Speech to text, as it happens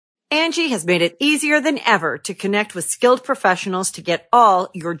Angie has made it easier than ever to connect with skilled professionals to get all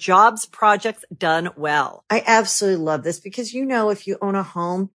your jobs projects done well. I absolutely love this because, if you own a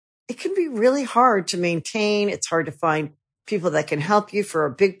home, it can be really hard to maintain. It's hard to find people that can help you for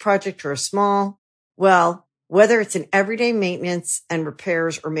a big project or a small. Well, whether it's in everyday maintenance and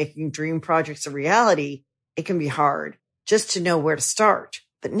repairs or making dream projects a reality, it can be hard just to know where to start.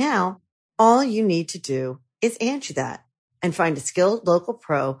 But now all you need to do is Angie that and find a skilled local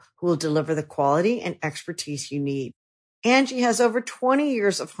pro who will deliver the quality and expertise you need. Angie has over 20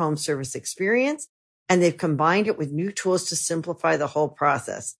 years of home service experience, and they've combined it with new tools to simplify the whole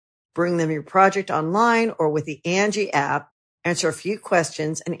process. Bring them your project online or with the Angie app, answer a few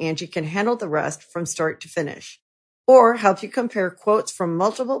questions, and Angie can handle the rest from start to finish. Or help you compare quotes from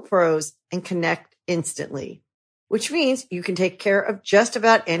multiple pros and connect instantly, which means you can take care of just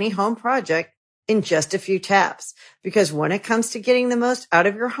about any home project in just a few taps. Because when it comes to getting the most out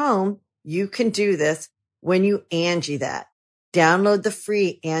of your home, you can do this when you Angie that. Download the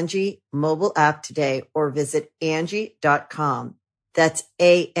free Angie mobile app today or visit Angie.com. That's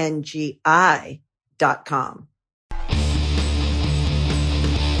ANGI.com.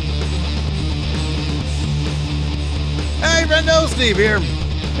 Hey, Brendo, Steve here.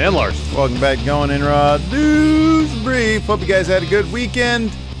 And Lars. Welcome back to Going In Raw News Brief. Hope you guys had a good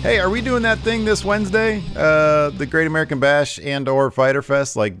weekend. Hey, are we doing that thing this Wednesday? The Great American Bash and or Fighter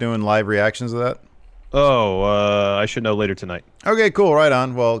Fest, like doing live reactions of that? Oh, I should know later tonight. Okay, cool. Right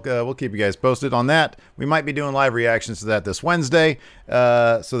on. Well, we'll keep you guys posted on that. We might be doing live reactions to that this Wednesday.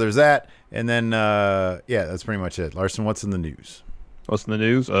 So there's that. And then, that's pretty much it. Larson, what's in the news? What's in the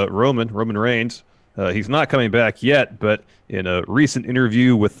news? Roman Reigns. He's not coming back yet, but in a recent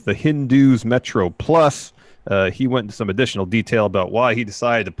interview with the Hindus Metro Plus, he went into some additional detail about why he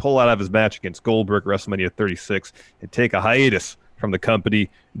decided to pull out of his match against Goldberg at WrestleMania 36 and take a hiatus from the company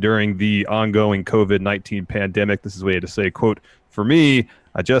during the ongoing COVID-19 pandemic. This is what he had to say, quote, "For me,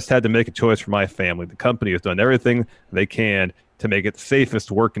 I just had to make a choice for my family. The company has done everything they can to make it the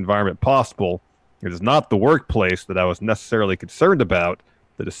safest work environment possible. It is not the workplace that I was necessarily concerned about.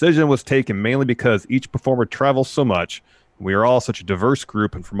 The decision was taken mainly because each performer travels so much. We are all such a diverse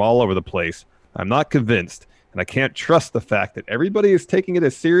group and from all over the place. I'm not convinced, and I can't trust the fact that everybody is taking it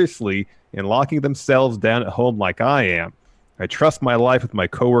as seriously and locking themselves down at home like I am. I trust my life with my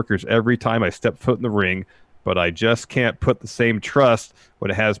coworkers every time I step foot in the ring, but I just can't put the same trust when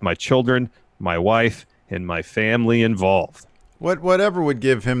it has my children, my wife, and my family involved." Whatever would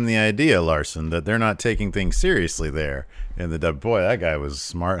give him the idea, Larson, that they're not taking things seriously there in the boy, that guy was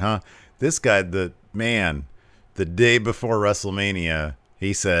smart, huh? This guy, the day before WrestleMania,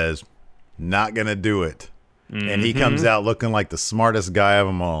 he says, not gonna do it. Mm-hmm. And he comes out looking like the smartest guy of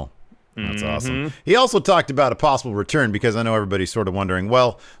them all. That's awesome. He also talked about a possible return because I know everybody's sort of wondering,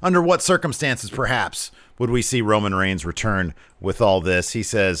 well, under what circumstances perhaps would we see Roman Reigns return with all this? He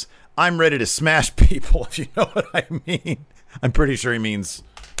says, I'm ready to smash people, if you know what I mean. I'm pretty sure he means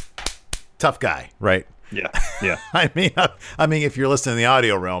tough guy, right? Yeah. I mean, if you're listening in the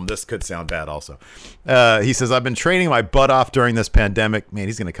audio realm, this could sound bad also. He says, I've been training my butt off during this pandemic. Man,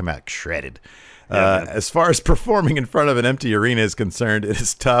 he's going to come out shredded. As far as performing in front of an empty arena is concerned, it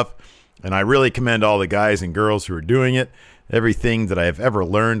is tough. And I really commend all the guys and girls who are doing it. Everything that I have ever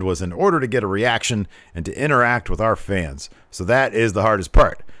learned was in order to get a reaction and to interact with our fans. So that is the hardest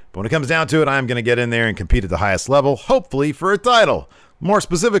part. But when it comes down to it, I'm going to get in there and compete at the highest level, hopefully for a title. More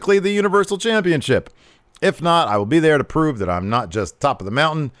specifically, the Universal Championship. If not, I will be there to prove that I'm not just top of the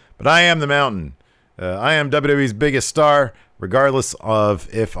mountain, but I am the mountain. I am WWE's biggest star, regardless of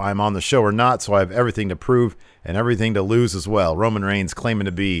if I'm on the show or not, so I have everything to prove and everything to lose as well. Roman Reigns claiming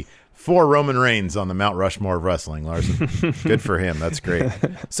to be for Roman Reigns on the Mount Rushmore of wrestling, Larson. Good for him. That's great.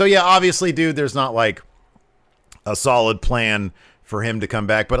 So, yeah, obviously, dude, there's not like a solid plan for him to come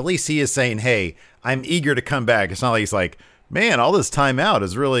back, but at least he is saying, hey, I'm eager to come back. It's not like he's like, man, all this time out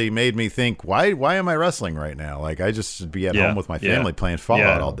has really made me think, why am I wrestling right now? Like, I just should be at home with my family playing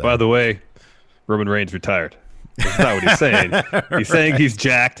Fallout all day. By the way, Roman Reigns retired. That's not what he's saying. He's saying he's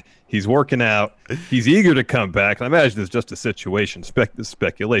jacked. He's working out. He's eager to come back. And I imagine it's just a situation,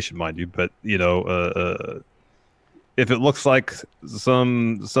 speculation, mind you. But if it looks like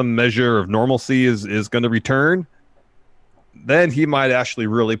some measure of normalcy is going to return, then he might actually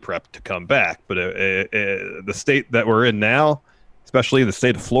really prep to come back. But the state that we're in now, especially the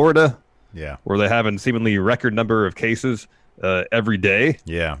state of Florida, where they have a seemingly record number of cases every day.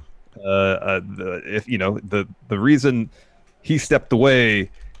 Yeah. If the reason he stepped away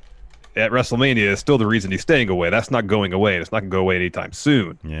at WrestleMania is still the reason he's staying away. That's not going away, and it's not going to go away anytime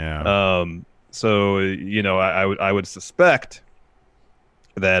soon. Yeah. So I would suspect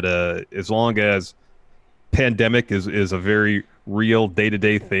that as long as pandemic is a very real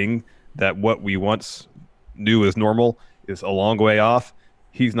day-to-day thing, that what we once knew as normal is a long way off,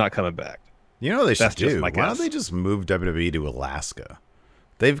 he's not coming back. You know what they should do? Why don't they just move WWE to Alaska?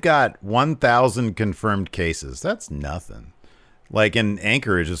 They've got 1,000 confirmed cases. That's nothing. Like in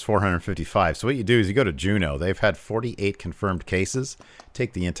Anchorage is 455. So what you do is you go to Juneau. They've had 48 confirmed cases.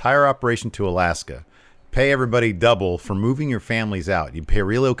 Take the entire operation to Alaska. Pay everybody double for moving your families out. You pay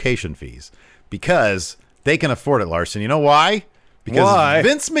relocation fees because they can afford it, Larson. You know why? Because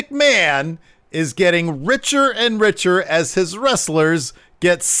Vince McMahon is getting richer and richer as his wrestlers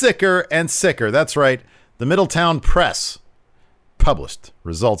get sicker and sicker. That's right. The Middletown Press published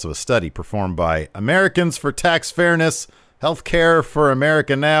results of a study performed by Americans for Tax Fairness, Healthcare for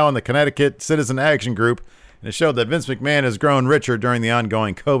America Now, and the Connecticut Citizen Action Group. And it showed that Vince McMahon has grown richer during the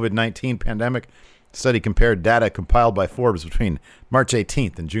ongoing COVID-19 pandemic. The study compared data compiled by Forbes between March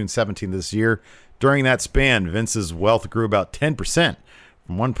 18th and June 17th this year. During that span, Vince's wealth grew about 10%,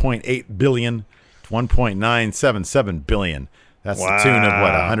 from $1.8 billion to $1.977 billion. That's the tune of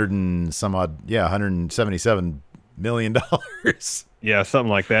what, $177 million. Yeah, something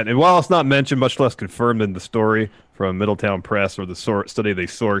like that. And while it's not mentioned, much less confirmed in the story from Middletown Press or the study they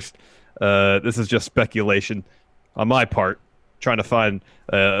sourced, this is just speculation on my part, trying to find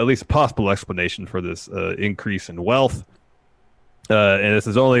at least a possible explanation for this increase in wealth. And this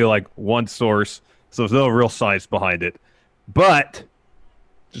is only like one source, so there's no real science behind it. But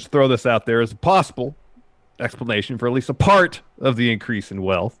just throw this out there as a possible explanation for at least a part of the increase in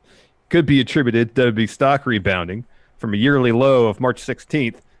wealth. Could be attributed to WWE stock rebounding from a yearly low of March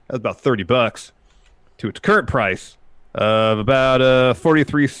 16th, that's about $30, to its current price of about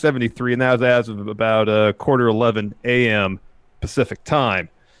 $43.73, and that was as of about 11:15 a.m. Pacific time.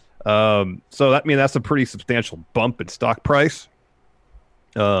 So that that's a pretty substantial bump in stock price.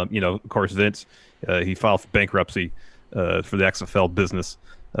 Of course, Vince, he filed for bankruptcy for the XFL business.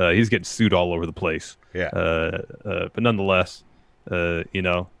 He's getting sued all over the place. Yeah. But nonetheless,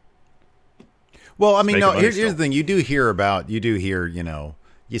 Well, I mean, no, here's the thing. You do hear,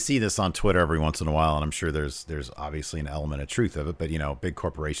 you see this on Twitter every once in a while, and I'm sure there's obviously an element of truth of it, but, big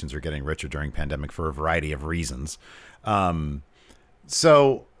corporations are getting richer during pandemic for a variety of reasons.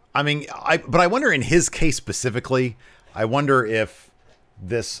 So, I mean, but I wonder in his case specifically, I wonder if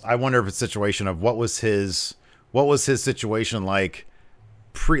it's a situation of what was his situation like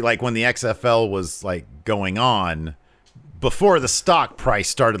when the XFL was like going on before the stock price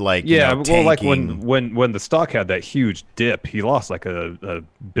started tanking. Like when the stock had that huge dip, he lost like $1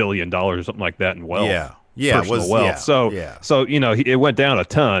 billion or something like that in wealth. Personal wealth. So it went down a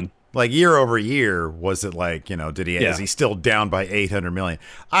ton. Like year over year, was it like, is he still down by 800 million?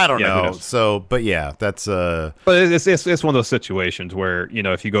 I don't know. So, but yeah, that's But it's one of those situations where,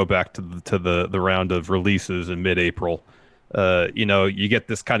 if you go back to the round of releases in mid-April, you get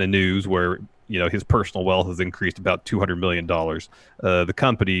this kind of news where, his personal wealth has increased about $200 million. The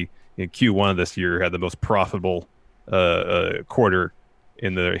company in Q1 of this year had the most profitable quarter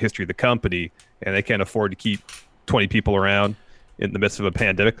in the history of the company, and they can't afford to keep 20 people around in the midst of a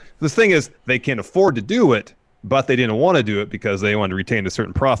pandemic. The thing is, they can't afford to do it, but they didn't want to do it because they wanted to retain a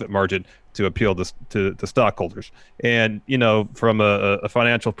certain profit margin to appeal to stockholders. And, from a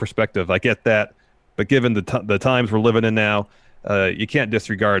financial perspective, I get that. But given the times we're living in now, you can't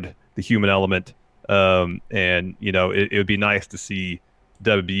disregard the human element. And, it would be nice to see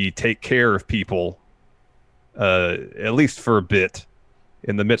WWE take care of people, at least for a bit,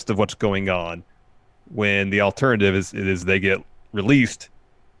 in the midst of what's going on, when the alternative is they get released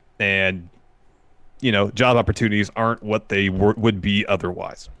and, job opportunities aren't what they would be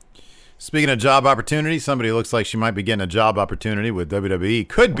otherwise. Speaking of job opportunities, somebody who looks like she might be getting a job opportunity with WWE.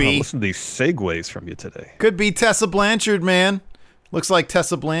 Could be. Listen to these segues from you today. Could be Tessa Blanchard, man. Looks like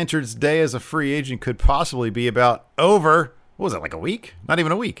Tessa Blanchard's day as a free agent could possibly be about over. What was it, like a week? Not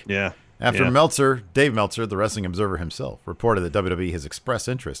even a week. Yeah. After Dave Meltzer, the Wrestling Observer himself, reported that WWE has expressed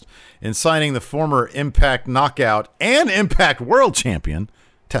interest in signing the former Impact Knockout and Impact World Champion,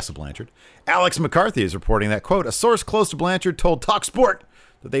 Tessa Blanchard. Alex McCarthy is reporting that, quote, a source close to Blanchard told TalkSport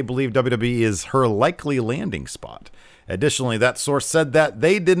that they believe WWE is her likely landing spot. Additionally, that source said that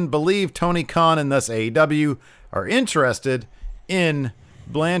they didn't believe Tony Khan and thus AEW are interested in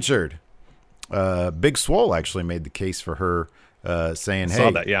Blanchard. Big Swole actually made the case for her, saying, "Hey,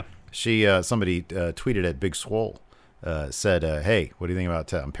 saw that, yeah." She somebody tweeted at Big Swole, said, "Hey, what do you think about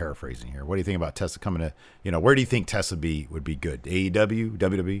Tessa?" I'm paraphrasing here. What do you think about Tessa coming to? Where do you think Tessa would be good? AEW,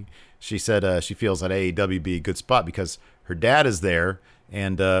 WWE? She said she feels that AEW would be a good spot because her dad is there,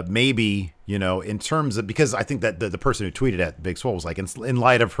 And maybe, in terms of, because I think that the person who tweeted at Big Swole was like, in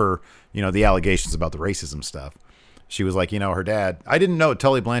light of her, the allegations about the racism stuff, she was like, her dad, I didn't know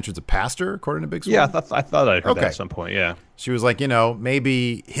Tully Blanchard's a pastor, according to Big Swole. Yeah, I thought I heard that at some point, yeah. She was like,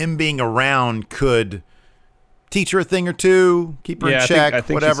 maybe him being around could teach her a thing or two, keep her in check, I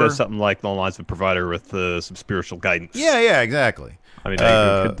think whatever. She said something like the lines of provide her with some spiritual guidance. Yeah, exactly. I mean,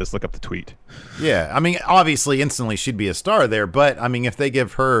 I could just look up the tweet. Yeah, I mean, obviously, instantly she'd be a star there, but I mean, if they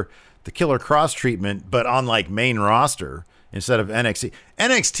give her the Killer Cross treatment, but on like main roster instead of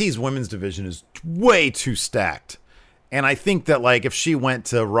NXT's women's division is way too stacked. And I think that like if she went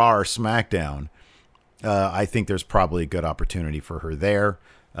to Raw or SmackDown, I think there's probably a good opportunity for her there.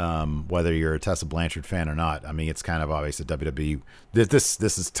 Whether you're a Tessa Blanchard fan or not, I mean, it's kind of obvious that WWE. This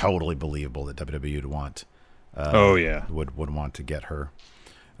is totally believable that WWE would want. Would want to get her.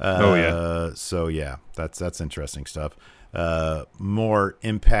 So yeah, that's interesting stuff. More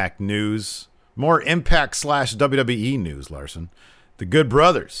Impact news, more Impact / WWE news. Larson, the Good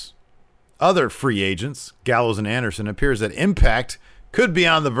Brothers. Other free agents, Gallows and Anderson, appears that Impact could be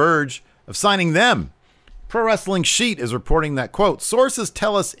on the verge of signing them. Pro Wrestling Sheet is reporting that, quote, sources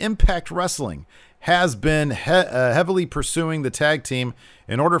tell us Impact Wrestling has been heavily pursuing the tag team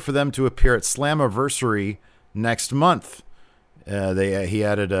in order for them to appear at Slammiversary next month. He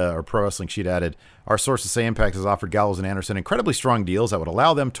added, or Pro Wrestling Sheet added, our sources say Impact has offered Gallows and Anderson incredibly strong deals that would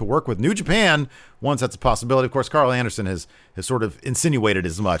allow them to work with New Japan once that's a possibility. Of course, Carl Anderson has sort of insinuated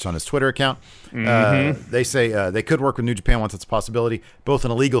as much on his Twitter account. They say they could work with New Japan once that's a possibility, both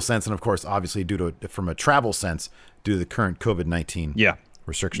in a legal sense and, of course, obviously from a travel sense due to the current COVID-19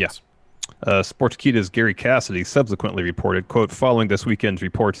 restrictions. Sportskeeda's Gary Cassidy subsequently reported, quote, following this weekend's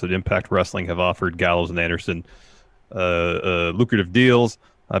reports that Impact Wrestling have offered Gallows and Anderson lucrative deals,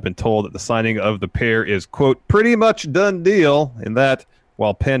 I've been told that the signing of the pair is, quote, pretty much done deal, in that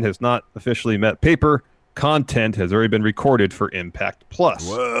while pen has not officially met paper, content has already been recorded for Impact Plus.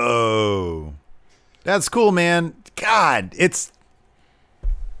 Whoa. That's cool, man. God,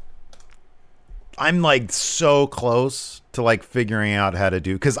 I'm like so close to like figuring out how to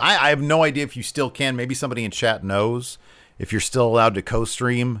do, because I have no idea if you still can. Maybe somebody in chat knows if you're still allowed to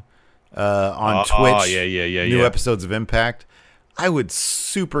co-stream on Twitch new episodes of Impact. I would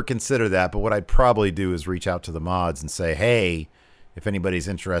super consider that, but what I'd probably do is reach out to the mods and say, hey, if anybody's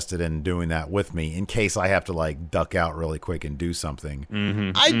interested in doing that with me, in case I have to like duck out really quick and do something.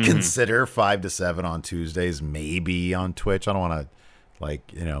 I'd consider 5 to 7 on Tuesdays, maybe on Twitch. I don't want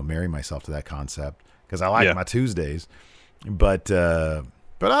to marry myself to that concept because I like my Tuesdays. But I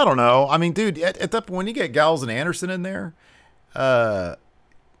don't know. I mean, dude, at that point, when you get Gallows and Anderson in there,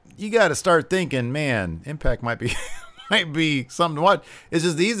 you got to start thinking, man, Impact might be something to watch. It's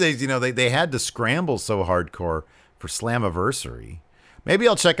just these days, they had to scramble so hardcore for Slammiversary. Maybe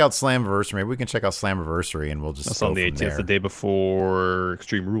I'll check out Slammiversary. Maybe we can check out Slammiversary and we'll just That's go on the from 18th, there. the day before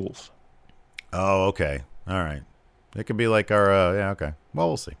Extreme Rules. Oh, okay. All right. It could be like our, okay. Well,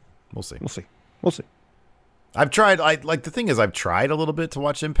 we'll see. We'll see. I've tried, the thing is, I've tried a little bit to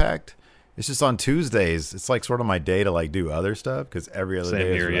watch Impact. It's just on Tuesdays. It's like sort of my day to like do other stuff because every other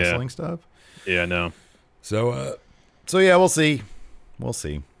day is wrestling stuff. Yeah, I know. So yeah, we'll see.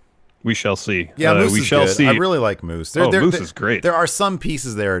 We shall see. Yeah, Moose we is shall good. see. I really like Moose. Moose is great. There are some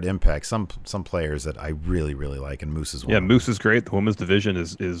pieces there at Impact, some players that I really, really like, and Moose is one. Yeah, Moose is great. The women's division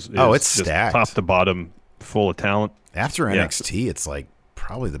is it's just stacked, top to bottom, full of talent. After NXT, it's like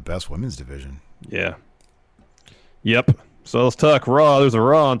probably the best women's division. Yeah. Yep. So let's talk Raw. There's a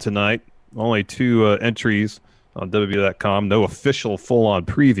Raw on tonight. Only 2 entries on WWE.com. No official full-on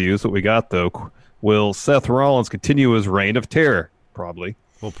previews. What we got, though, will Seth Rollins continue his reign of terror? Probably.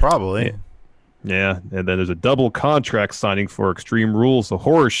 Well, probably. Yeah. And then there's a double contract signing for Extreme Rules, the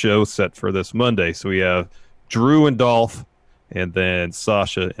horror show set for this Monday. So we have Drew and Dolph, and then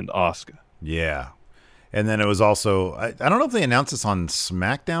Sasha and Asuka. Yeah. And then it was also, I don't know if they announced this on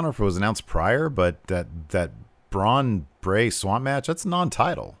SmackDown or if it was announced prior, but that Braun Bray Swamp match, that's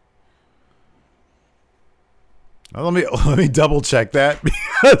non-title. Well, let me double check that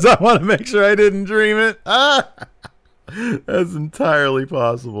because I want to make sure I didn't dream it. That's entirely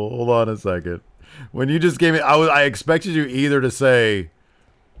possible. Hold on a second. When you just gave me, I expected you either to say,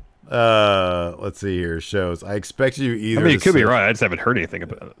 let's see here, shows. I expected you either. I mean, you could be right. I just haven't heard anything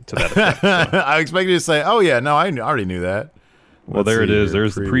about to that effect. So. I expected you to say, oh yeah, no, I already knew that. Well, there it is.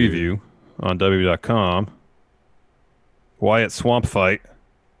 There's the preview on WWE.com. Wyatt Swamp fight.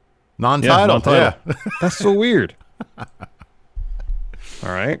 Non-title. Yeah. That's so weird. All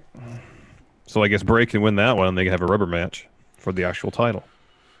right. So I guess Bray can win that one and they can have a rubber match for the actual title.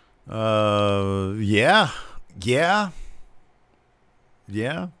 Yeah.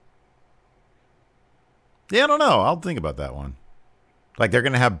 Yeah. Yeah, I don't know. I'll think about that one. Like they're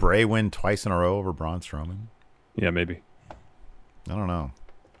going to have Bray win twice in a row over Braun Strowman? Yeah, maybe. I don't know.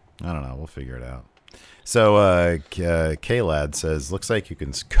 We'll figure it out. So K-Lad says, looks like you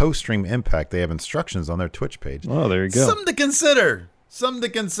can co-stream Impact. They have instructions on their Twitch page. Oh, there you go. Something to consider. I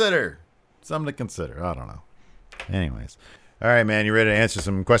don't know. Anyways. All right, man. You ready to answer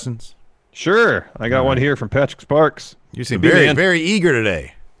some questions? Sure. I got one here from Patrick Sparks. You seem very eager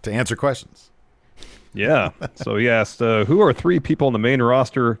today to answer questions. Yeah. So he asked, who are 3 people on the main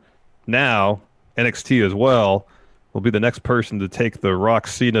roster now, NXT as well, will be the next person to take the Rock,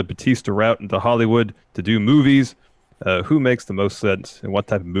 Cena, Batista route into Hollywood to do movies? Who makes the most sense, and what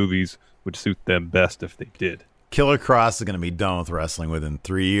type of movies would suit them best if they did? Killer Cross is going to be done with wrestling within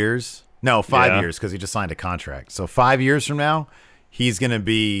 3 years. No, 5 years, because he just signed a contract. So 5 years from now, he's going to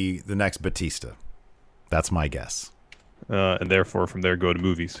be the next Batista. That's my guess. And therefore, from there, go to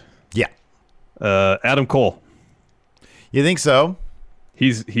movies. Yeah. Adam Cole. You think so?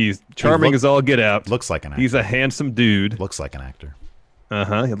 He's charming as all get out. Looks like an actor. He's a handsome dude. Looks like an actor.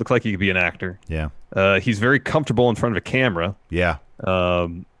 Uh-huh. He looks like he could be an actor. Yeah. He's very comfortable in front of a camera. Yeah.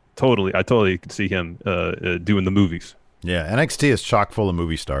 Totally. I totally could see him doing the movies. Yeah. NXT is chock full of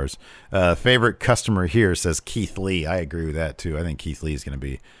movie stars. Favorite customer here says Keith Lee. I agree with that, too. I think Keith Lee is going to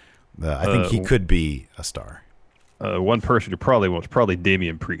be I think he could be a star. One person who probably won't, probably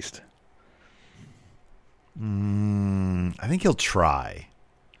Damian Priest. I think he'll try.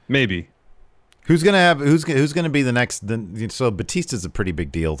 Maybe. Who's gonna be the next? So Batista's a pretty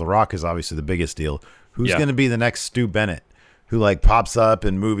big deal. The Rock is obviously the biggest deal. Who's gonna be the next Stu Bennett? Who like pops up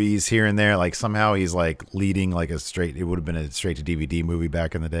in movies here and there? Like somehow he's like leading like it would have been a straight to DVD movie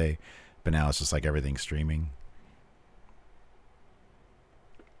back in the day, but now it's just like everything's streaming.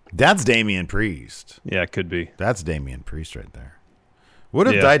 That's Damian Priest. Yeah, it could be. That's Damian Priest right there. What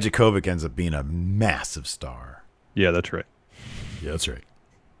if Dijakovic ends up being a massive star? Yeah, that's right. Yeah, that's right.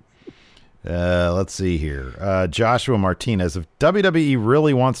 Let's see here. Joshua Martinez. If WWE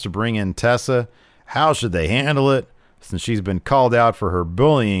really wants to bring in Tessa, how should they handle it? Since she's been called out for her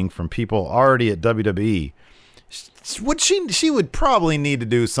bullying from people already at WWE, she would probably need to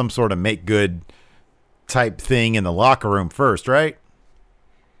do some sort of make good type thing in the locker room first, right?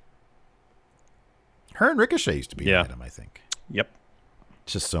 Her and Ricochet used to be an item, I think. Yep.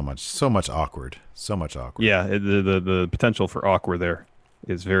 Just so much awkward. Yeah, the potential for awkward there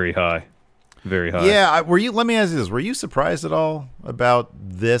is very high. Very high. Yeah, let me ask you this. Were you surprised at all about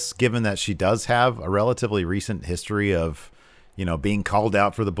this, given that she does have a relatively recent history of, being called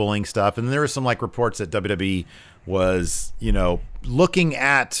out for the bullying stuff? And there were some like reports that WWE was, looking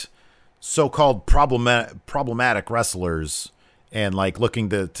at so-called problematic wrestlers and like looking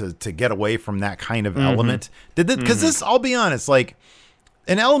to get away from that kind of element. Because this, I'll be honest, like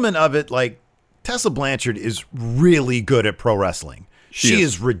an element of it, like Tessa Blanchard is really good at pro wrestling. She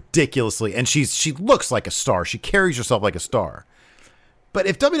is ridiculously, and she looks like a star. She carries herself like a star. But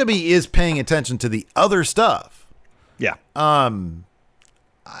if WWE is paying attention to the other stuff, I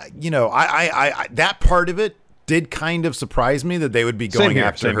that part of it did kind of surprise me that they would be going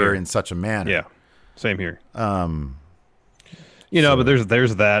after her in such a manner. Yeah, same here. But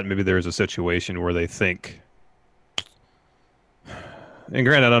there's that. Maybe there's a situation where they think, and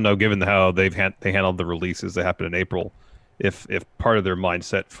granted, I don't know, given how they handled the releases that happened in April. If part of their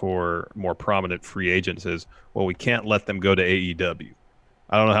mindset for more prominent free agents is, well, we can't let them go to AEW.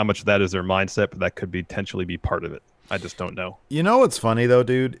 I don't know how much of that is their mindset, but that could potentially be part of it. I just don't know. You know what's funny though,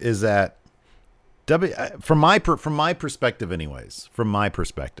 dude, is that from my perspective, anyways,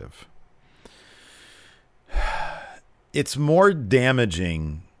 it's more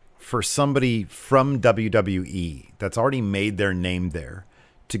damaging for somebody from WWE that's already made their name there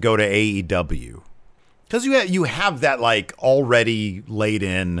to go to AEW. Because you have that like already laid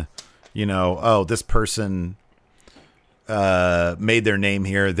in, this person made their name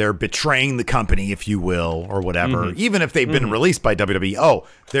here. They're betraying the company, if you will, or whatever. Mm-hmm. Even if they've been released by WWE,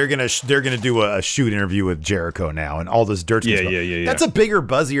 they're gonna do a shoot interview with Jericho now, and all this dirt. Yeah. That's a bigger,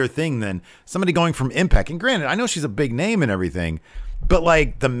 buzzier thing than somebody going from Impact. And granted, I know she's a big name and everything, but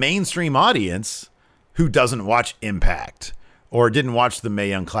like the mainstream audience who doesn't watch Impact or didn't watch the Mae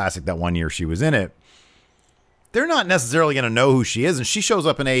Young Classic that one year she was in it, they're not necessarily going to know who she is. And she shows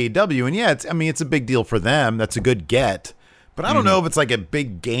up in AEW, and it's a big deal for them. That's a good get. But I don't know if it's like a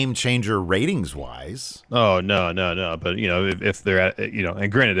big game changer ratings wise. Oh, no. But, if they're at, and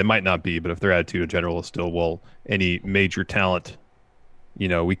granted, it might not be, but if their attitude in general is still, well, any major talent,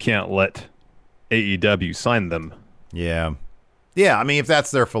 we can't let AEW sign them. Yeah. Yeah, I mean, if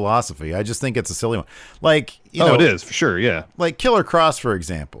that's their philosophy, I just think it's a silly one. Like, you know, it is for sure. Yeah, like Killer Cross, for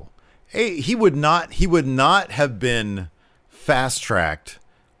example. He would not have been fast tracked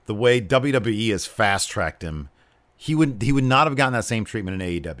the way WWE has fast tracked him. He would not have gotten that same treatment in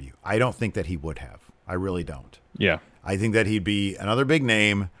AEW. I don't think that he would have. I really don't. Yeah, I think that he'd be another big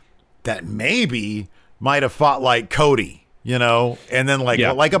name that maybe might have fought like Cody, you know, and then like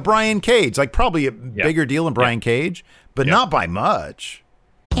a Brian Cage, like probably a bigger deal than Brian Cage, but not by much.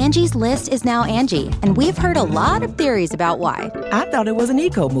 Angie's List is now Angie, and we've heard a lot of theories about why. I thought it was an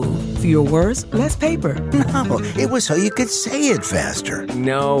eco move. Fewer words, less paper. No, it was so you could say it faster.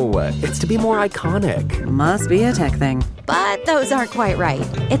 No, it's to be more iconic. Must be a tech thing. But those aren't quite right.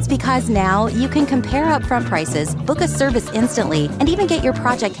 It's because now you can compare upfront prices, book a service instantly, and even get your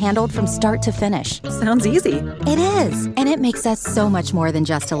project handled from start to finish. Sounds easy. It is, and it makes us so much more than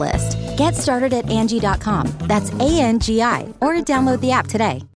just a list. Get started at Angie.com. That's ANGI, or download the app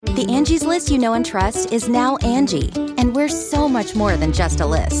today. The Angie's List you know and trust is now Angie, and we're so much more than just a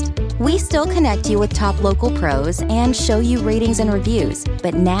list. We still connect you with top local pros and show you ratings and reviews,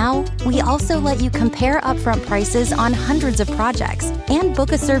 but now we also let you compare upfront prices on hundreds of projects and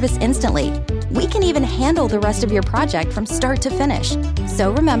book a service instantly. We can even handle the rest of your project from start to finish.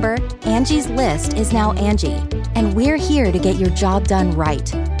 So remember, Angie's List is now Angie, and we're here to get your job done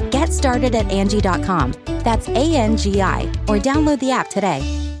right. Get started at Angie.com. That's ANGI, or download the app today.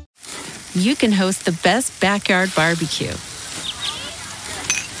 You can host the best backyard barbecue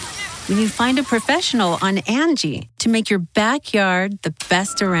when you find a professional on Angie to make your backyard the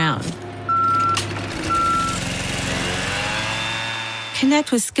best around.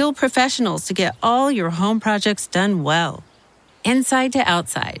 Connect with skilled professionals to get all your home projects done well. Inside to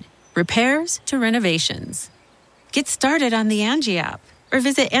outside, repairs to renovations. Get started on the Angie app or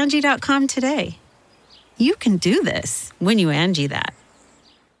visit Angie.com today. You can do this when you Angie that.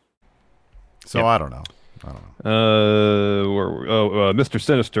 So I don't know. Mr.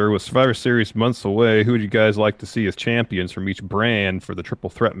 Sinister, with Survivor Series months away, who would you guys like to see as champions from each brand for the triple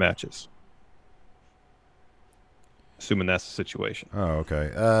threat matches? Assuming that's the situation. Oh,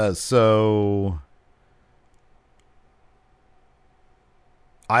 okay. So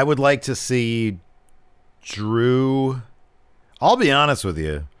I would like to see Drew. I'll be honest with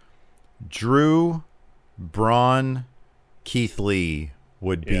you. Drew, Braun, Keith Lee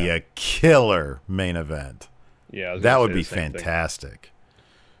would be a killer main event. Yeah, that would be fantastic.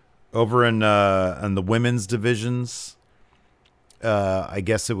 Over in the women's divisions, I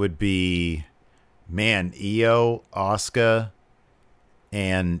guess it would be, Io, Asuka,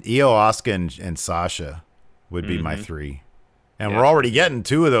 and Sasha would be my three. And we're already getting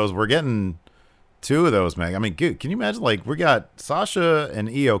two of those. We're getting two of those, man. I mean, dude, can you imagine? Like, we got Sasha and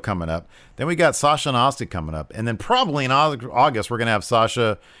Io coming up. Then we got Sasha and Asuka coming up. And then probably in August, we're going to have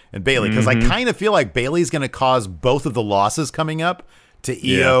Sasha and Bayley. Because I kind of feel like Bayley's going to cause both of the losses coming up to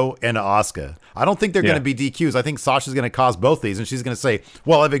Io and Asuka. I don't think they're going to be DQs. I think Sasha's going to cause both these. And she's going to say,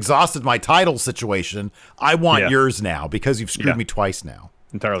 well, I've exhausted my title situation. I want yours now because you've screwed me twice now.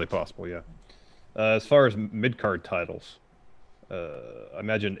 Entirely possible, yeah. As far as mid-card titles, I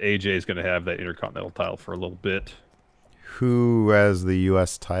imagine AJ is going to have that Intercontinental title for a little bit. Who has the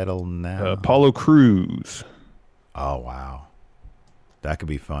U.S. title now? Apollo Crews. Oh, wow. That could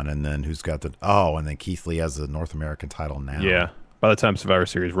be fun. And then who's got the... Oh, and then Keith Lee has the North American title now. Yeah. By the time Survivor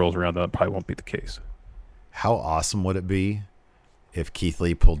Series rolls around, that probably won't be the case. How awesome would it be if Keith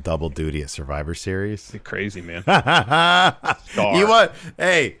Lee pulled double duty at Survivor Series? It'd be crazy, man. You what?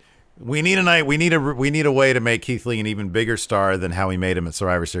 Hey... We need a night. We need a way to make Keith Lee an even bigger star than how we made him at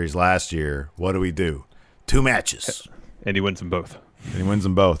Survivor Series last year. What do? 2 matches, and he wins them both.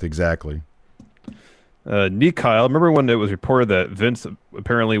 Exactly. Kyle, remember when it was reported that Vince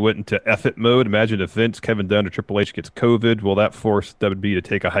apparently went into F-it mode? Imagine if Vince, Kevin Dunn, or Triple H gets COVID. Will that force WWE to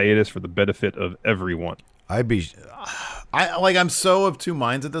take a hiatus for the benefit of everyone? I'm so of two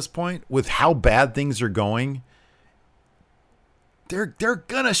minds at this point with how bad things are going. They're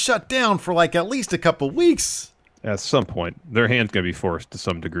gonna shut down for like at least a couple weeks. At some point, their hand's gonna be forced to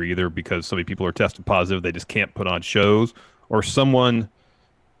some degree, either because so many people are tested positive they just can't put on shows, or someone,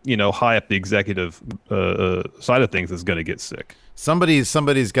 high up the executive side of things is gonna get sick.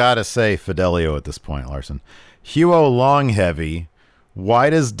 Somebody's got to say Fidelio at this point, Larson. Hugo Longheavy. Why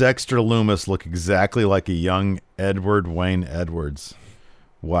does Dexter Lumis look exactly like a young Edward Wayne Edwards?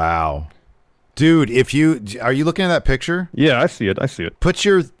 Wow. Dude, are you looking at that picture? Yeah, I see it. Put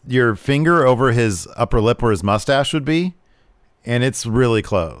your finger over his upper lip where his mustache would be, and it's really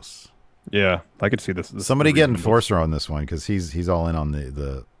close. Yeah, I could see this. Somebody get Enforcer on this one because he's all in on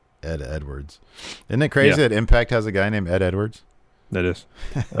the Ed Edwards. Isn't it crazy that Impact has a guy named Ed Edwards? That is.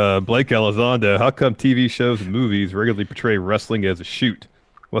 Blake Elizondo, how come TV shows and movies regularly portray wrestling as a shoot?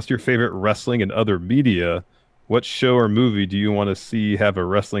 What's your favorite wrestling and other media? What show or movie do you want to see have a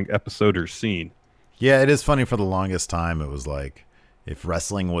wrestling episode or scene? Yeah, it is funny. For the longest time, it was like if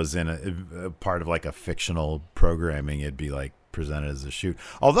wrestling was in a part of like a fictional programming, it'd be like presented as a shoot.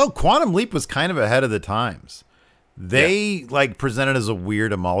 Although Quantum Leap was kind of ahead of the times. They like presented as a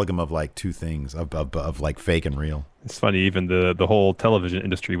weird amalgam of like two things of like fake and real. It's funny, even the whole television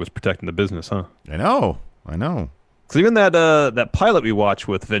industry was protecting the business, huh? I know. Because even that pilot we watched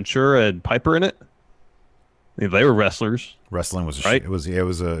with Ventura and Piper in it, they were wrestlers. Wrestling was a right? shoot. It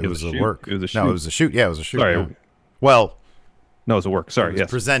was a work. It was a shoot. No, it was a shoot. Yeah, it was a shoot. Sorry. Yeah. Well, no, it was a work. Sorry. It was yes.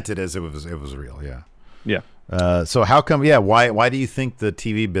 presented as it was real. Yeah. Yeah. So how come? Yeah. Why do you think the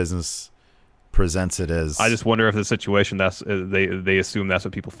TV business presents it as? I just wonder if the situation that's they assume that's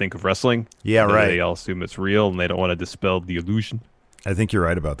what people think of wrestling. Yeah. Right. They all assume it's real, and they don't want to dispel the illusion. I think you're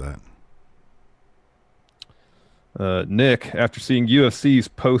right about that. Nick, after seeing UFC's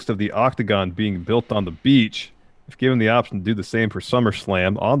post of the Octagon being built on the beach, if given the option to do the same for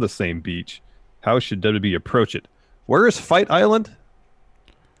SummerSlam on the same beach, how should WWE approach it? Where is Fight Island?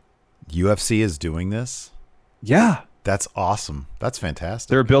 UFC is doing this? Yeah. That's awesome. That's fantastic.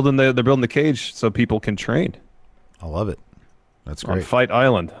 They're building the cage so people can train. I love it. That's great. On Fight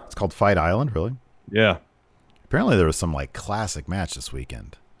Island. It's called Fight Island, really? Yeah. Apparently there was some like classic match this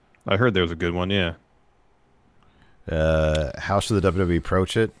weekend. I heard there was a good one, yeah. How should the WWE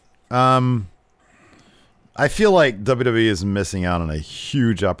approach it? I feel like WWE is missing out on a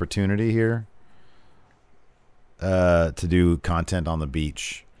huge opportunity here to do content on the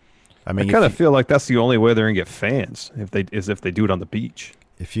beach. I mean, I kind of feel like that's the only way they're gonna get fans if they do it on the beach.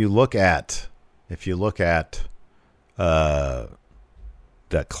 If you look at that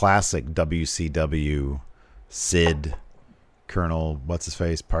classic WCW Sid, Colonel what's his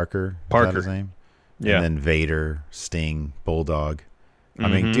face, Parker, is that his name? Yeah. And then Vader, Sting, Bulldog. I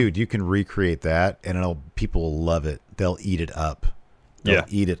mean, dude, you can recreate that, and people will love it. They'll eat it up. They'll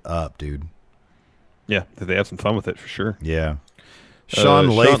eat it up, dude. Yeah, they have some fun with it for sure. Yeah. Sean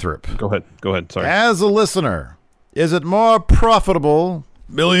Lathrop. Go ahead. Sorry. As a listener, is it more profitable,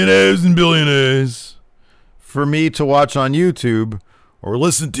 millionaires and billionaires, for me to watch on YouTube or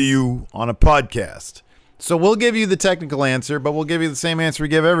listen to you on a podcast? So we'll give you the technical answer, but we'll give you the same answer we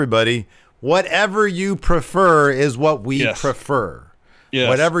give everybody. Whatever you prefer is what we prefer. Yes.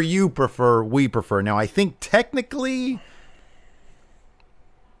 Whatever you prefer, we prefer. Now, I think technically,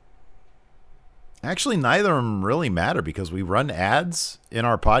 actually, neither of them really matter because we run ads in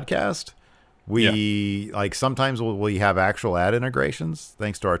our podcast. We sometimes we have actual ad integrations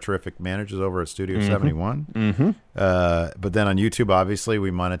thanks to our terrific managers over at Studio 71. Mm-hmm. But then on YouTube, obviously,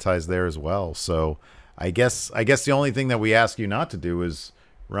 we monetize there as well. So I guess the only thing that we ask you not to do is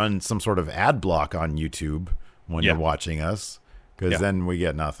run some sort of ad block on YouTube when you're watching us. Because then we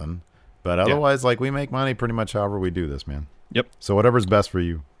get nothing. But otherwise, we make money pretty much however we do this, man. Yep. So whatever's best for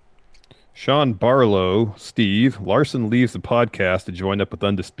you. Sean Barlow, Steve, Larson leaves the podcast to join up with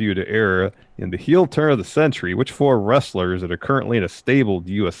Undisputed Era in the heel turn of the century. Which 4 wrestlers that are currently in a stable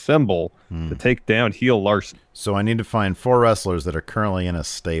do you assemble to take down heel Larson? So I need to find 4 wrestlers that are currently in a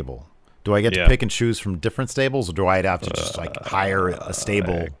stable. Do I get to pick and choose from different stables, or do I have to just hire a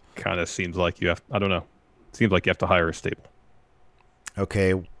stable? It kind of seems like you have. I don't know. It seems like you have to hire a stable.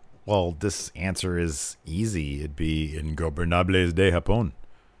 Okay, well, this answer is easy. It'd be Ingobernables de Japón.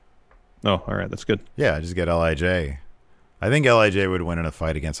 Oh, all right, that's good. Yeah, just get LIJ. I think LIJ would win in a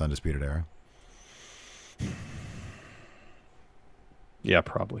fight against Undisputed Era. Yeah,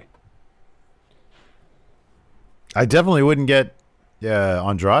 probably. I definitely wouldn't get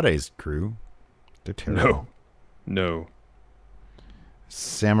Andrade's crew. They're terrible. No.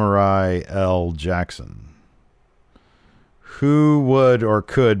 Samurai L. Jackson. Who would or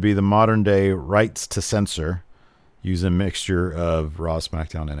could be the modern day rights to censor? Use a mixture of Raw,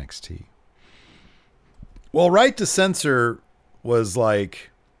 SmackDown, NXT. Well, right to censor was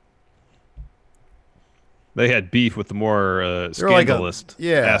like... They had beef with the more scandalous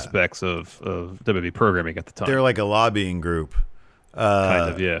aspects of WWE programming at the time. They're like a lobbying group.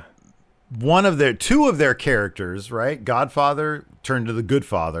 Kind of, yeah. Two of their characters, right? Godfather turned to the Good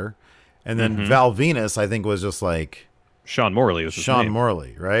Father. And then Val Venus, I think, was just like... Sean Morley was his name.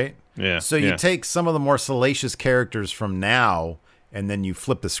 Morley, right? Yeah. So you take some of the more salacious characters from now, and then you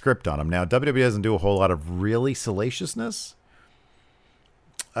flip the script on them. Now, WWE doesn't do a whole lot of really salaciousness.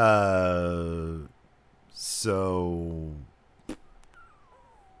 So...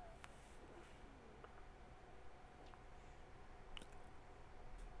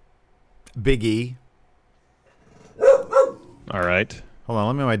 Big E. All right. Hold on,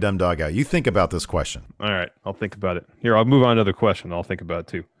 let me get my dumb dog out. You think about this question. All right, I'll think about it. Here, I'll move on to another question. I'll think about it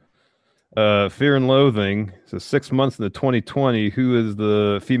too. Fear and Loathing says 6 months into 2020. Who is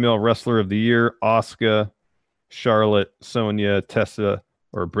the female wrestler of the year? Asuka, Charlotte, Sonya, Tessa,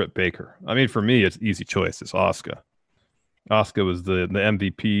 or Britt Baker? I mean, for me, it's easy choice. It's Asuka. Asuka was the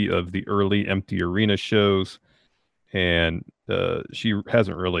MVP of the early empty arena shows, and she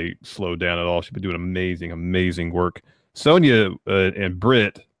hasn't really slowed down at all. She's been doing amazing work. Sonya and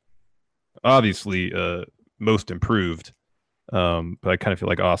Britt, obviously, most improved. But I kind of feel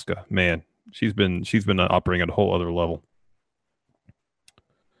like Asuka, man, she's been operating at a whole other level.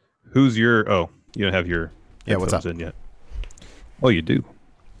 Who's your? Oh, you don't have your what's up in yet. Oh, you do.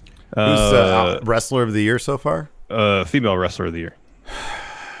 Who's wrestler of the year so far? Female wrestler of the year.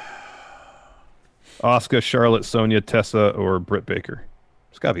 Asuka, Charlotte, Sonya, Tessa, or Britt Baker?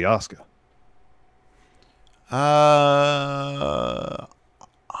 It's got to be Asuka. I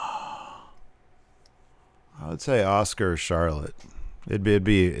would say Oscar or Charlotte. It'd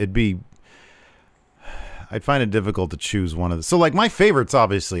be. I'd find it difficult to choose one of the. So like my favorite's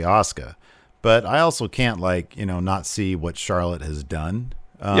obviously Asuka, but I also can't not see what Charlotte has done.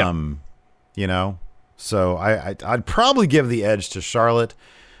 So I'd probably give the edge to Charlotte,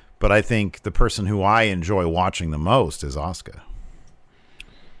 but I think the person who I enjoy watching the most is Asuka.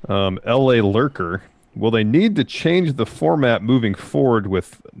 L.A. Lurker. Will they need to change the format moving forward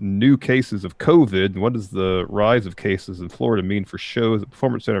with new cases of COVID? What does the rise of cases in Florida mean for shows at the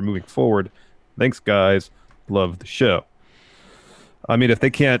Performance Center moving forward? Thanks, guys. Love the show. I mean, if they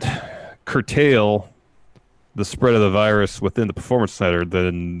can't curtail the spread of the virus within the Performance Center,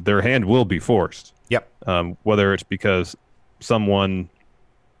 then their hand will be forced. Yep. Whether it's because someone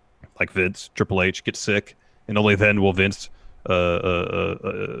like Vince, Triple H, gets sick, and only then will Vince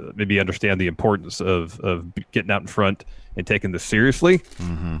maybe understand the importance of getting out in front and taking this seriously.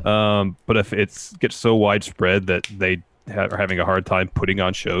 Mm-hmm. But if it gets so widespread that they are having a hard time putting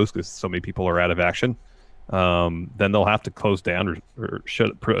on shows because so many people are out of action, then they'll have to close down or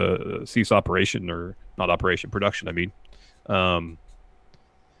cease operation, or not operation, production, I mean. And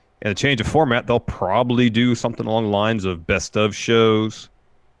a change of format, they'll probably do something along the lines of best of shows,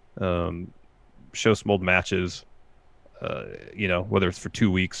 show some old matches, whether it's for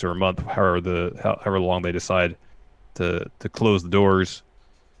 2 weeks or a month, however long they decide to close the doors,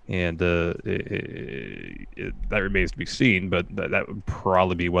 and that remains to be seen. But that would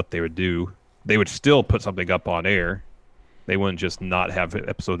probably be what they would do. They would still put something up on air. They wouldn't just not have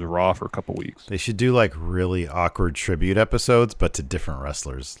episodes of Raw for a couple weeks. They should do like really awkward tribute episodes, but to different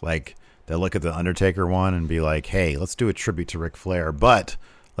wrestlers. Like they'll look at the Undertaker one and be like, "Hey, let's do a tribute to Ric Flair, but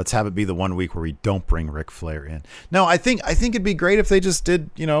let's have it be the 1 week where we don't bring Ric Flair in." No, I think it'd be great if they just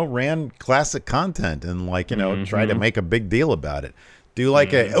did, ran classic content and try to make a big deal about it. Do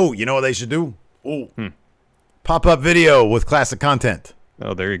like what they should do? Pop-up video with classic content.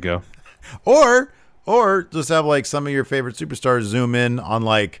 Oh, there you go. Or just have like some of your favorite superstars zoom in on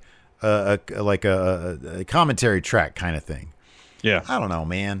like a commentary track kind of thing. Yeah. I don't know,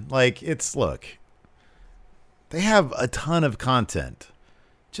 man. Like look, they have a ton of content.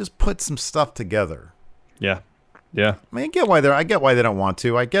 Just put some stuff together. Yeah. I mean, I get why they don't want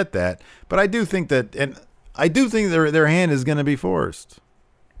to. I get that, but I do think that, and I do think their hand is going to be forced.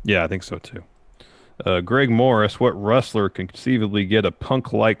 Yeah, I think so too. Greg Morris, what wrestler can conceivably get a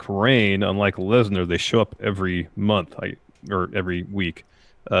Punk-like reign? Unlike Lesnar, they show up every month or every week.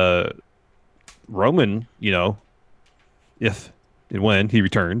 Roman, if and when he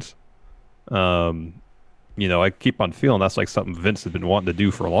returns, I keep on feeling that's like something Vince has been wanting to do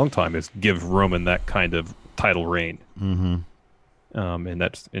for a long time, is give Roman that kind of title reign. Mm-hmm. And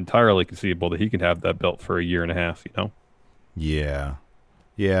that's entirely conceivable that he can have that belt for a year and a half, Yeah.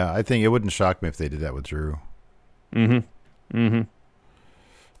 Yeah, I think it wouldn't shock me if they did that with Drew. Mm-hmm. Mm-hmm.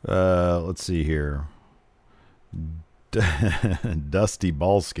 Let's see here. Dusty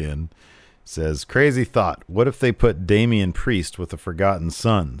Ballskin says, crazy thought. What if they put Damian Priest with the Forgotten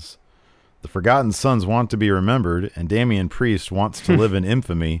Sons? The Forgotten Sons want to be remembered, and Damian Priest wants to live in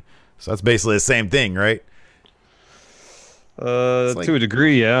infamy. So that's basically the same thing, right? To a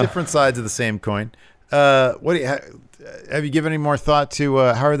degree, yeah. Different sides of the same coin. Have you given any more thought to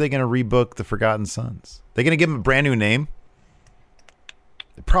how are they going to rebook the Forgotten Sons? They going to give them a brand new name?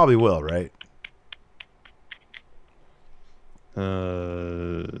 They probably will, right?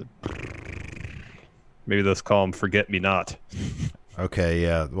 Maybe let's call them Forget Me Not. Okay,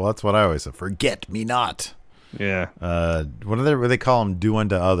 yeah. Well, that's what I always say. Forget Me Not. Yeah. What they call them? Do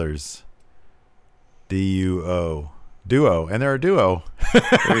unto others. D-U-O. Duo, and they're a duo.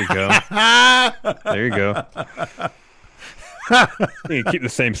 There you go. There you go. You can keep the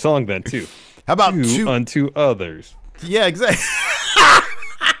same song then too. How about two unto others? Yeah, exactly.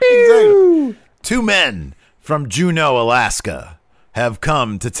 Exactly. Two men from Juneau, Alaska, have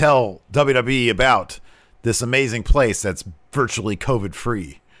come to tell WWE about this amazing place that's virtually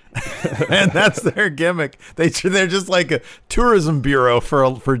COVID-free. And that's their gimmick. They're just like a tourism bureau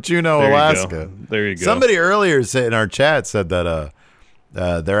for Juneau, Alaska. There you go. Somebody earlier in our chat said that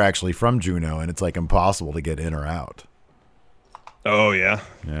they're actually from Juneau, and it's like impossible to get in or out. Oh yeah.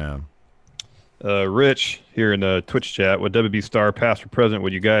 Yeah. Rich here in the Twitch chat, what WB star, past or present,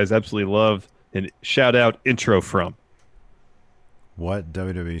 would you guys absolutely love and shout out intro from? What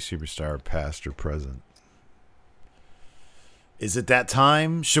WWE superstar, past or present? Is it that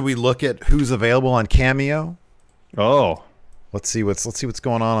time? Should we look at who's available on Cameo? Oh, let's see what's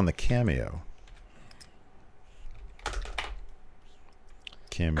going on the Cameo.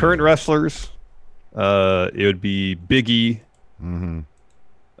 Current wrestlers. It would be Big E,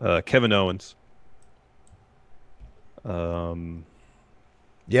 Kevin Owens.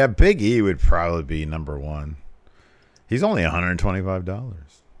 Yeah, Big E would probably be number one. He's only $125.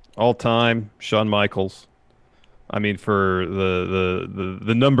 All time, Shawn Michaels. I mean, for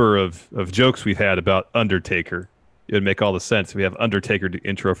the number of jokes we've had about Undertaker, it would make all the sense if we have Undertaker do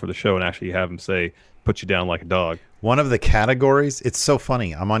intro for the show and actually have him say, "Put you down like a dog." One of the categories, it's so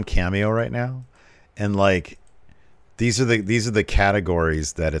funny. I'm on Cameo right now, and like these are the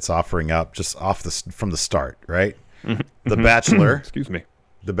categories that it's offering up just from the start, right? The Bachelor. Excuse me.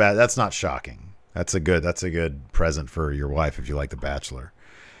 That's not shocking. That's a good present for your wife if you like The Bachelor.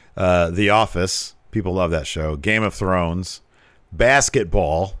 The Office. People love that show. Game of Thrones,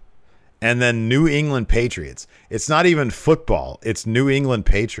 basketball, and then New England Patriots. It's not even football. It's New England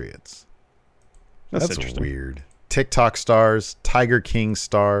Patriots. That's interesting. Weird. TikTok stars, Tiger King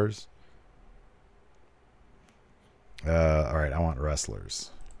stars. All right, I want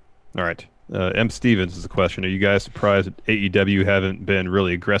wrestlers. All right. M. Stevens is the question. Are you guys surprised that AEW haven't been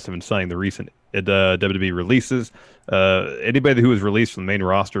really aggressive in signing the recent WWE releases? Anybody who was released from the main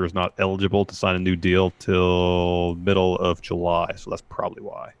roster is not eligible to sign a new deal till middle of July, so that's probably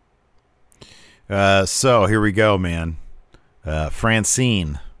why. So here we go, man.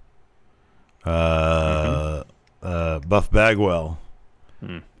 Francine, Buff Bagwell,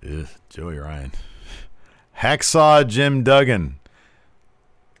 Joey Ryan, Hacksaw Jim Duggan,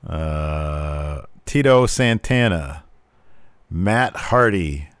 Tito Santana, Matt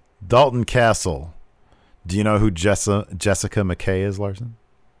Hardy, Dalton Castle. Do you know who Jessica McKay is, Larson?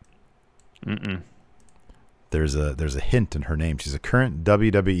 Mm-mm. There's a hint in her name. She's a current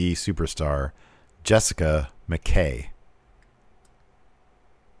WWE superstar, Jessica McKay.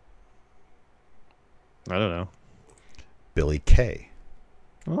 I don't know. Billy Kay.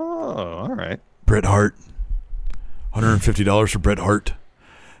 Oh, all right. Bret Hart. $150 for Bret Hart.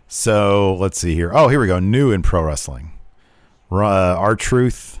 So let's see here. Oh, here we go. New in pro wrestling.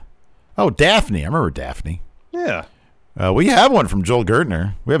 R-Truth. Oh, Daphne. I remember Daphne. Yeah. We have one from Joel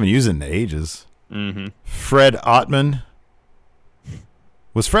Gertner. We haven't used it in ages. Mm-hmm. Fred Ottman.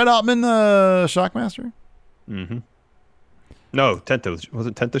 Was Fred Ottman the Shockmaster? Mm-hmm. No, Tenta. Was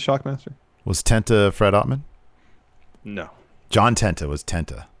it Tenta Shockmaster? Was Tenta Fred Ottman? No. John Tenta was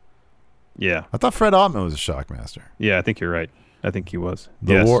Tenta. Yeah. I thought Fred Ottman was a Shockmaster. Yeah, I think you're right. I think he was.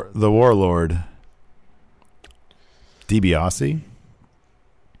 The Warlord. DiBiase.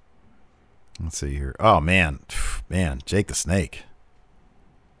 Let's see here. Oh man, Jake the Snake.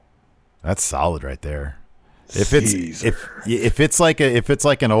 That's solid right there. If it's like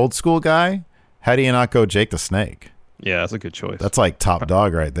an old school guy, how do you not go Jake the Snake? Yeah, that's a good choice. That's like top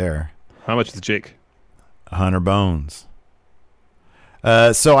dog right there. How much is Jake? 100 bones.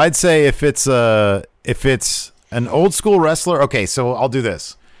 So I'd say if it's an old school wrestler, okay, so I'll do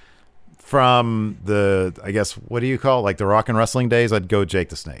this. From I guess, what do you call it? Like the Rock and Wrestling days, I'd go Jake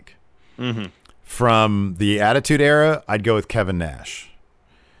the Snake. Mm-hmm. From the Attitude Era, I'd go with Kevin Nash.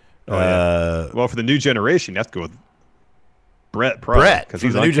 Oh, yeah. Well, for the new generation, you have to go with Brett. Because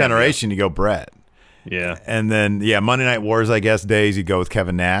he's the new generation, you go Brett. Yeah. And then, Monday Night Wars, I guess, days, you go with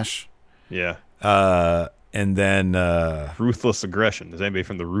Kevin Nash. Yeah. And then... Ruthless Aggression. Is anybody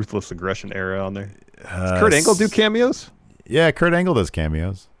from the Ruthless Aggression era on there? Does Kurt Angle do cameos? Yeah, Kurt Angle does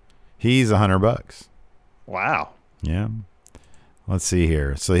cameos. He's $100. Wow. Yeah. Let's see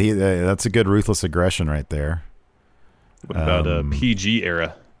here. So that's a good Ruthless Aggression right there. What about PG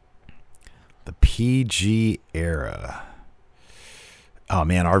era? The PG era. Oh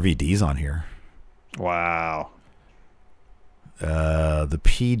man, RVD's on here. Wow. The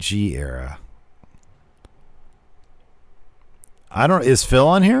PG era. Is Phil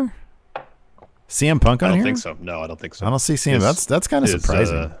on here? CM Punk on I don't here? think so. No, I don't think so. I don't see CM. That's kind of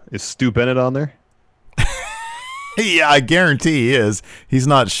surprising. Is Stu Bennett on there? Yeah, I guarantee he is. He's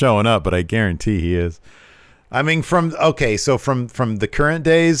not showing up, but I guarantee he is. I mean, from the current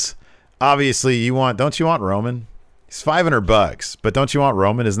days, obviously don't you want Roman? He's $500, but don't you want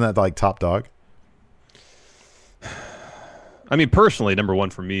Roman? Isn't that like top dog? I mean, personally, number one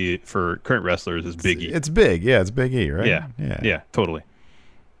for me for current wrestlers is Big E. It's big, yeah. It's Big E, right? Yeah, totally.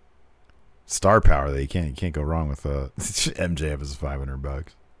 Star power that you can't go wrong with. MJF is $500.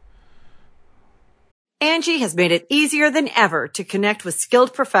 Angie has made it easier than ever to connect with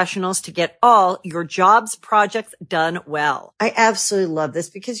skilled professionals to get all your jobs projects done well. I absolutely love this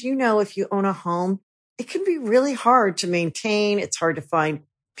because, if you own a home, it can be really hard to maintain. It's hard to find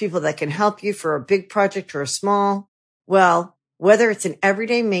people that can help you for a big project or a small. Well, whether it's in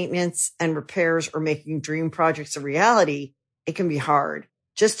everyday maintenance and repairs or making dream projects a reality, it can be hard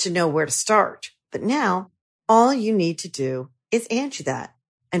just to know where to start. But now all you need to do is Angie that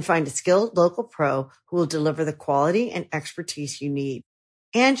and find a skilled local pro who will deliver the quality and expertise you need.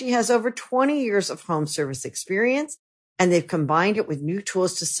 Angie has over 20 years of home service experience, and they've combined it with new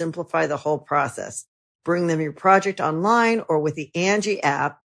tools to simplify the whole process. Bring them your project online or with the Angie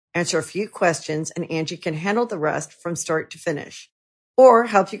app, answer a few questions, and Angie can handle the rest from start to finish. Or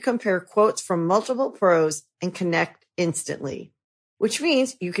help you compare quotes from multiple pros and connect instantly, which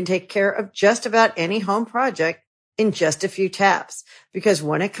means you can take care of just about any home project in just a few taps. Because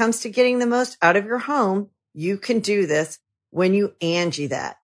when it comes to getting the most out of your home, you can do this when you Angie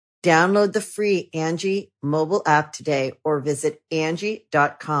that. Download the free Angie mobile app today or visit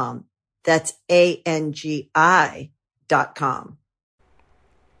Angie.com. That's ANGI.com.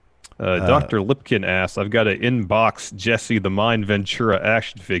 Dr. Lipkin asks, I've got an inbox Jesse the Mind Ventura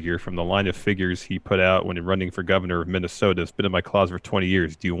action figure from the line of figures he put out when running for governor of Minnesota. It's been in my closet for 20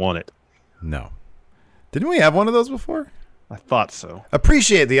 years. Do you want it? No. Didn't we have one of those before? I thought so.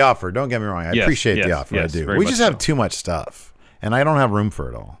 Appreciate the offer. Don't get me wrong. I appreciate the offer. Yes, I do. We just have too much stuff, and I don't have room for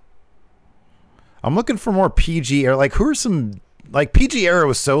it all. I'm looking for more PG era. Like, who are some... Like, PG era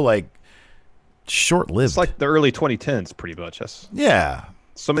was so, like, short-lived. It's like the early 2010s, pretty much. Yeah.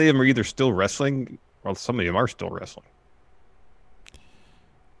 Some of them are either still wrestling, or some of them are still wrestling.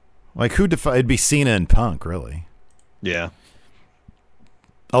 Like, it'd be Cena and Punk, really. Yeah.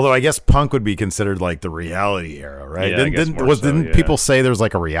 Although I guess Punk would be considered like the reality era, right? Yeah, Didn't people say there's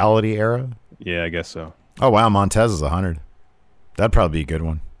like a reality era? Yeah, I guess so. Oh, wow. Montez is 100. That'd probably be a good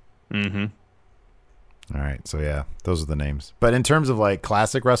one. Mm-hmm. All right. So, yeah, those are the names. But in terms of like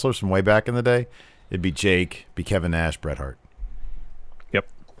classic wrestlers from way back in the day, it'd be Jake, be Kevin Nash, Bret Hart. Yep.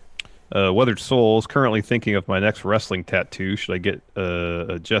 Weathered Souls, currently thinking of my next wrestling tattoo. Should I get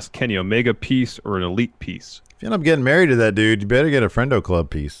a just Kenny Omega piece or an Elite piece? If you end up getting married to that dude, you better get a Friendo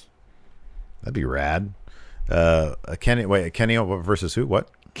Club piece. That'd be rad. Kenny versus who? What?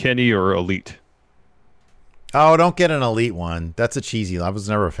 Kenny or Elite. Oh, don't get an Elite one. That's a cheesy. I was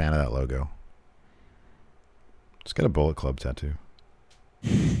never a fan of that logo. Just get a Bullet Club tattoo.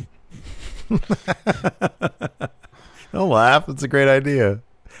 Don't laugh. It's a great idea.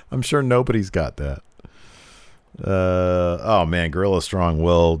 I'm sure nobody's got that. Oh man, Gorilla Strong.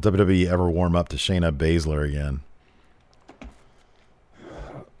 Will WWE ever warm up to Shayna Baszler again?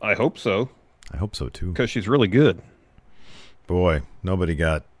 I hope so. I hope so too. Because she's really good. Boy, nobody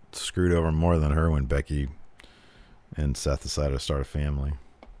got screwed over more than her when Becky and Seth decided to start a family.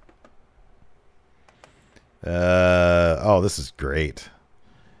 This is great.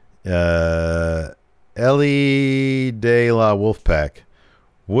 Ellie De La Wolfpack.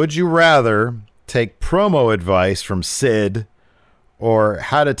 Would you rather take promo advice from Sid or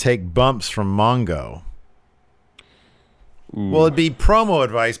how to take bumps from Mongo? Ooh. Well, it'd be promo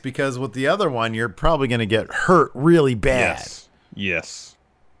advice because with the other one, you're probably going to get hurt really bad. Yes.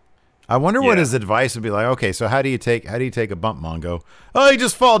 I wonder what his advice would be like. Okay, so how do you take a bump, Mongo? Oh, you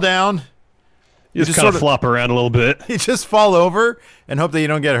just fall down. You just kind of flop around a little bit. You just fall over and hope that you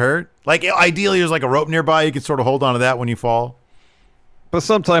don't get hurt. Like ideally, there's like a rope nearby. You can sort of hold on to that when you fall. But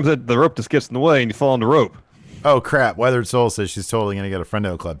sometimes the rope just gets in the way and you fall on the rope. Oh, crap. Weathered Soul says she's totally going to get a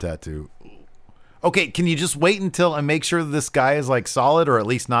Friendo Club tattoo. Okay, can you just wait until I make sure that this guy is like solid or at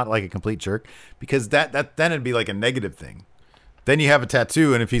least not like a complete jerk? Because that then it'd be like a negative thing. Then you have a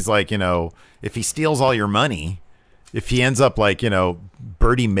tattoo, and if he's like, if he steals all your money, if he ends up like,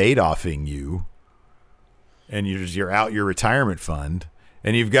 Bertie Madoffing you, and you're out your retirement fund,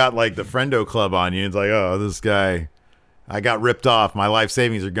 and you've got like the Friendo Club on you, it's like, oh, this guy... I got ripped off. My life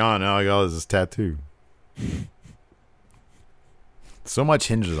savings are gone. Now I got this tattoo. So much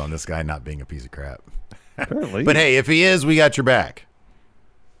hinges on this guy not being a piece of crap. Apparently. But hey, if he is, we got your back.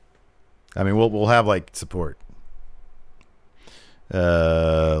 I mean, we'll have like support.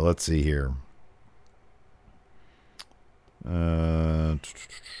 Let's see here.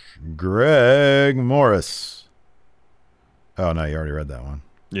 Greg Morris. Oh no, you already read that one.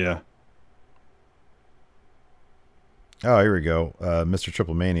 Yeah. Oh, here we go. Mr.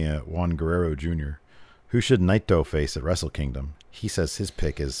 Triple Mania, Juan Guerrero Jr. Who should Naito face at Wrestle Kingdom? He says his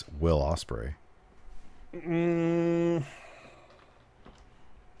pick is Will Ospreay.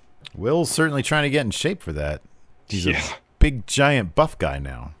 Will's certainly trying to get in shape for that. He's a big, giant, buff guy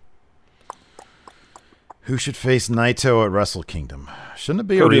now. Who should face Naito at Wrestle Kingdom? Shouldn't it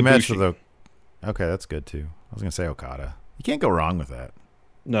be Kota a rematch Ibushi. with Okay, that's good too. I was going to say Okada. You can't go wrong with that.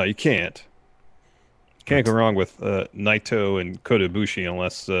 No, you can't. Can't go wrong with Naito and Kota Ibushi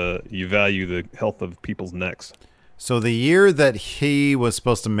unless you value the health of people's necks. So the year that he was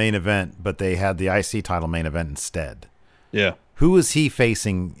supposed to main event, but they had the IC title main event instead. Yeah. Who was he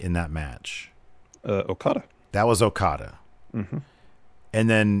facing in that match? Okada. That was Okada. Mm-hmm. And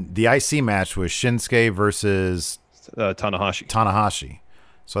then the IC match was Shinsuke versus Tanahashi.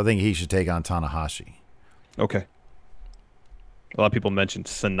 So I think he should take on Tanahashi. Okay. A lot of people mentioned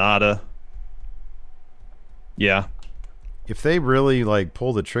Sonata. Yeah. If they really like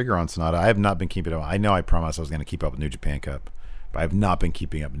pull the trigger on Sonata, I have not been keeping up. I know I promised I was going to keep up with New Japan Cup, but I have not been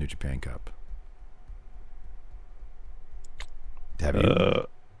keeping up with New Japan Cup. Have you?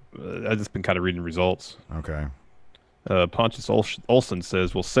 I've just been kind of reading results. Okay. Pontius Olsen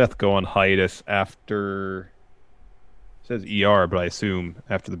says, will Seth go on hiatus after... It says ER, but I assume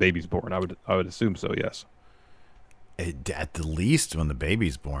after the baby's born. I would assume so, yes. At the least when the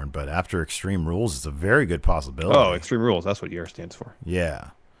baby's born, but after Extreme Rules, it's a very good possibility. Oh, Extreme Rules. That's what ER stands for.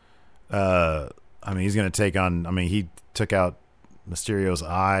 Yeah. I mean, he's going to take on... I mean, he took out Mysterio's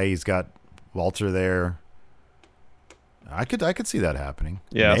eye. He's got Walter there. I could see that happening.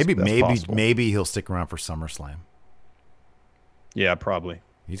 Yeah, maybe he'll stick around for SummerSlam. Yeah, probably.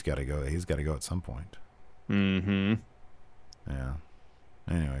 He's got to go. He's got to go at some point. Mm-hmm. Yeah.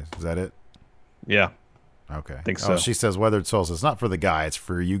 Anyways, is that it? Yeah. Okay. I think so. She says Weathered Souls. It's not for the guy. It's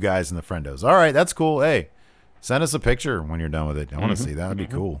for you guys and the friendos. All right, that's cool. Hey, send us a picture when you're done with it. I want to see that. That'd be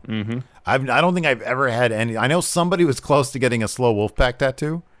cool. Mm-hmm. I don't think I've ever had any. I know somebody was close to getting a Slow Wolfpack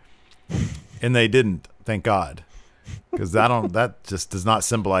tattoo, and they didn't. Thank God, because that just does not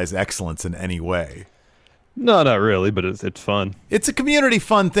symbolize excellence in any way. No, not really, but it's fun. It's a community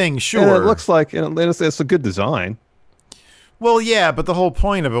fun thing, sure. And it looks like it's a good design. Well, yeah, but the whole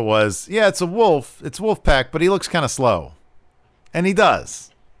point of it was, it's a wolf. It's Wolfpack, but he looks kind of slow. And he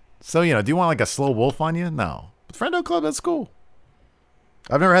does. So, do you want like a slow wolf on you? No. But Friendo Club, that's cool.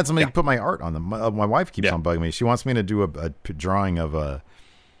 I've never had somebody put my art on them. My wife keeps on bugging me. She wants me to do a drawing of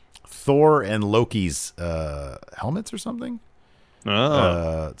Thor and Loki's helmets or something.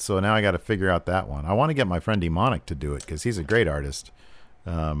 Oh. So now I got to figure out that one. I want to get my friend Demonic to do it because he's a great artist.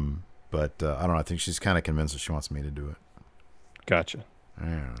 But I don't know. I think she's kind of convinced that she wants me to do it. Gotcha. All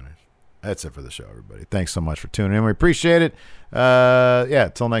right. That's it for the show, everybody. Thanks so much for tuning in. We appreciate it.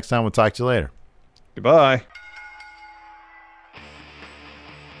 Till next time, we'll talk to you later. Goodbye.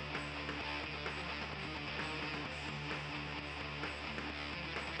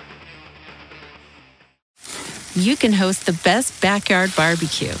 You can host the best backyard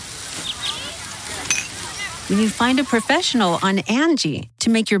barbecue when you find a professional on Angie to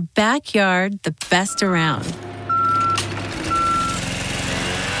make your backyard the best around.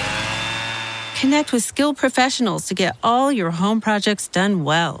 Connect with skilled professionals to get all your home projects done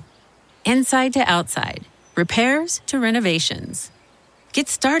well. Inside to outside, repairs to renovations. Get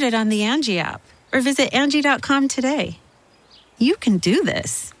started on the Angie app or visit Angie.com today. You can do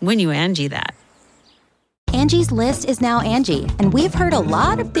this when you Angie that. Angie's List is now Angie, and we've heard a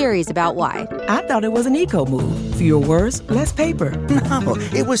lot of theories about why. I thought it was an eco move. Fewer words, less paper. No,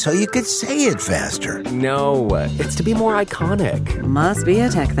 it was so you could say it faster. No, it's to be more iconic. Must be a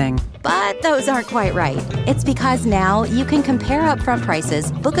tech thing. But those aren't quite right. It's because now you can compare upfront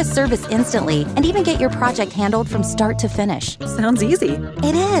prices, book a service instantly, and even get your project handled from start to finish. Sounds easy.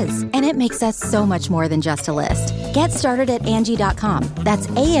 It is, and it makes us so much more than just a list. Get started at Angie.com. That's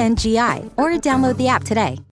ANGI, or download the app today.